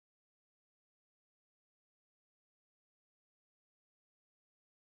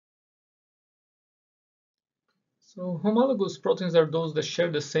So homologous proteins are those that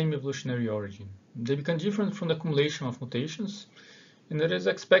share the same evolutionary origin. They become different from the accumulation of mutations, and it is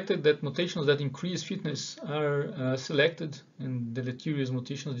expected that mutations that increase fitness are selected and deleterious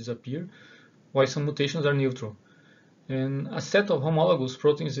mutations disappear, while some mutations are neutral. And a set of homologous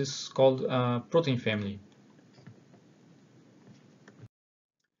proteins is called a protein family.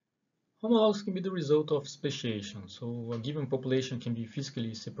 Homologs can be the result of speciation, so a given population can be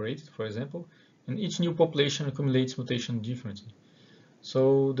physically separated, for example, and each new population accumulates mutation differently.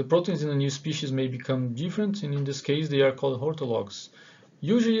 So the proteins in a new species may become different, and in this case they are called orthologs.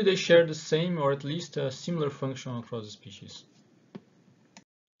 Usually they share the same or at least a similar function across the species.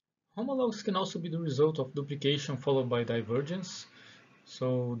 Homologs can also be the result of duplication followed by divergence.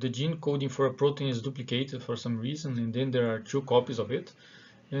 So the gene coding for a protein is duplicated for some reason, and then there are two copies of it.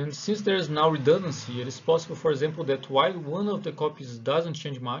 And since there is now redundancy, it is possible, for example, that while one of the copies doesn't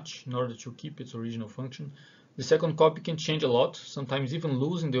change much in order to keep its original function, the second copy can change a lot, sometimes even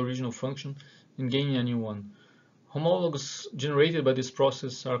losing the original function and gaining a new one. Homologs generated by this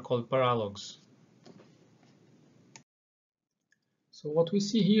process are called paralogs. So what we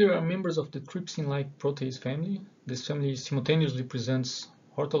see here are members of the trypsin-like protease family. This family simultaneously presents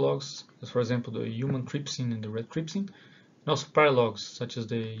orthologs, as for example the human trypsin and the red trypsin, and also paralogs, such as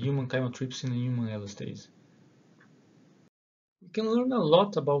the human chymotrypsin and human elastase. We can learn a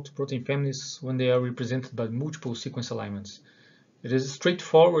lot about protein families when they are represented by multiple sequence alignments. It is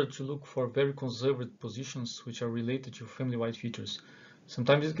straightforward to look for very conserved positions which are related to family-wide features.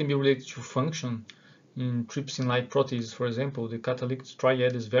 Sometimes it can be related to function. In trypsin-like proteases, for example, the catalytic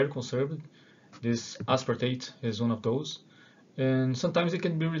triad is very conserved. This aspartate is one of those. And sometimes it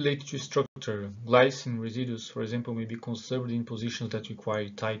can be related to structure. Glycine residues, for example, may be conserved in positions that require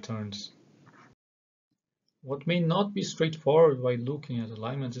tight turns. What may not be straightforward while looking at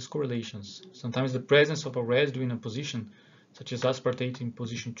alignments is correlations. Sometimes the presence of a residue in a position, such as aspartate in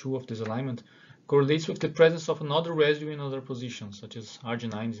position 2 of this alignment, correlates with the presence of another residue in another position, such as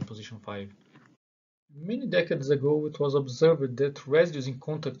arginines in position 5. Many decades ago, it was observed that residues in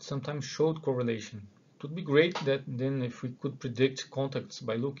contact sometimes showed correlation. It would be great that then if we could predict contacts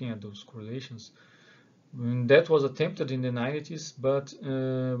by looking at those correlations. And that was attempted in the 90s, but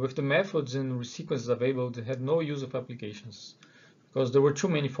with the methods and sequences available, they had no use of applications because there were too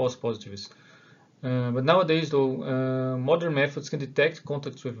many false positives. But nowadays, though, modern methods can detect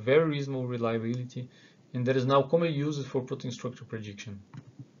contacts with very reasonable reliability, and that is now commonly used for protein structure prediction.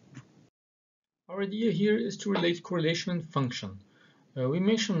 Our idea here is to relate correlation and function. We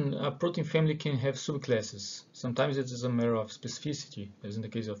mentioned a protein family can have subclasses. Sometimes it is a matter of specificity, as in the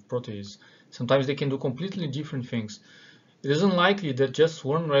case of protease. Sometimes they can do completely different things. It is unlikely that just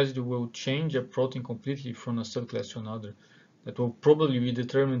one residue will change a protein completely from a subclass to another. That will probably be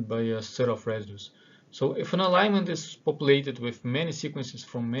determined by a set of residues. So if an alignment is populated with many sequences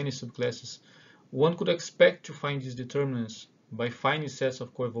from many subclasses, one could expect to find these determinants by finding sets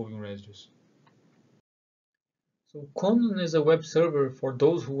of coevolving residues. So CONAN is a web server for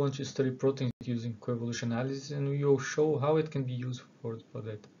those who want to study proteins using coevolution analysis, and we will show how it can be used for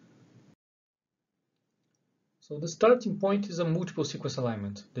that. So the starting point is a multiple sequence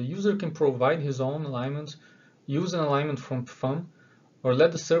alignment. The user can provide his own alignment, use an alignment from PFAM, or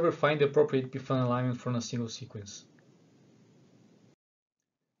let the server find the appropriate PFAM alignment from a single sequence.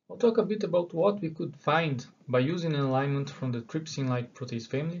 I'll talk a bit about what we could find by using an alignment from the trypsin-like protease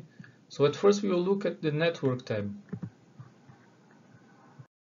family. So at first we will look at the network tab.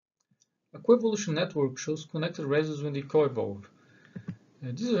 A coevolution network shows connected residues when they coevolve.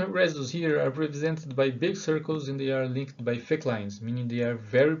 These residues here are represented by big circles and they are linked by thick lines, meaning they are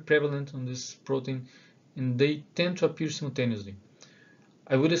very prevalent on this protein and they tend to appear simultaneously.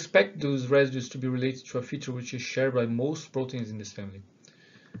 I would expect those residues to be related to a feature which is shared by most proteins in this family.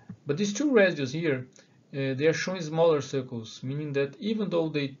 But these two residues here, they are showing smaller circles, meaning that even though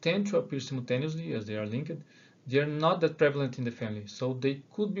they tend to appear simultaneously as they are linked, they are not that prevalent in the family. So they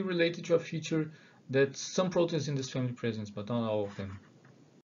could be related to a feature that some proteins in this family present, but not all of them.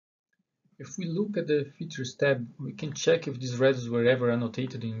 If we look at the features tab, we can check if these residues were ever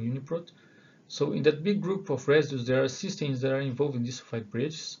annotated in UniProt. So in that big group of residues, there are cysteines that are involved in disulfide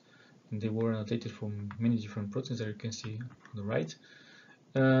bridges, and they were annotated from many different proteins that you can see on the right.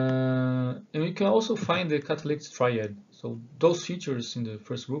 And we can also find the catalytic triad. So those features in the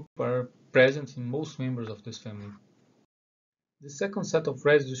first group are present in most members of this family. The second set of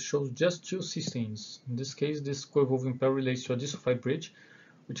residues shows just two cysteines. In this case, this coevolving pair relates to a disulfide bridge,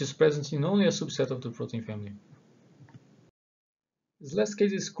 which is present in only a subset of the protein family. This last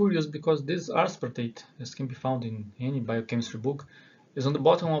case is curious because this aspartate, as can be found in any biochemistry book, is on the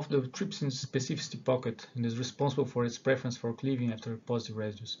bottom of the trypsin specificity pocket and is responsible for its preference for cleaving after positive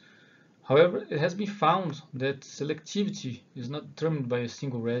residues. However, it has been found that selectivity is not determined by a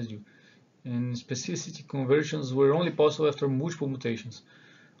single residue, and specificity conversions were only possible after multiple mutations.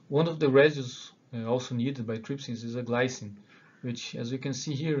 One of the residues also needed by trypsins is a glycine, which, as we can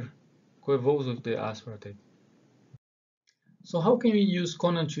see here, coevolves with the aspartate. So how can we use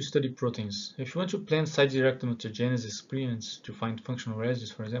CONAN to study proteins? If you want to plan site-directed mutagenesis experiments to find functional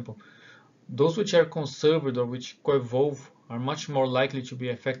residues, for example, those which are conserved or which coevolve are much more likely to be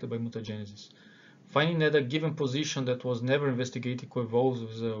affected by mutagenesis. Finding that a given position that was never investigated coevolves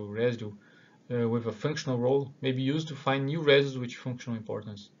with a residue with a functional role may be used to find new residues with functional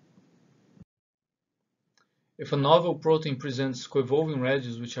importance. If a novel protein presents coevolving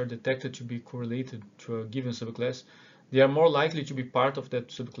residues which are detected to be correlated to a given subclass, they are more likely to be part of that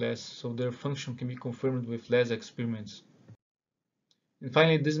subclass, so their function can be confirmed with less experiments. And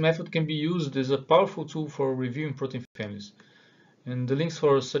finally, this method can be used as a powerful tool for reviewing protein families, and the links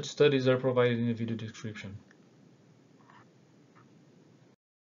for such studies are provided in the video description.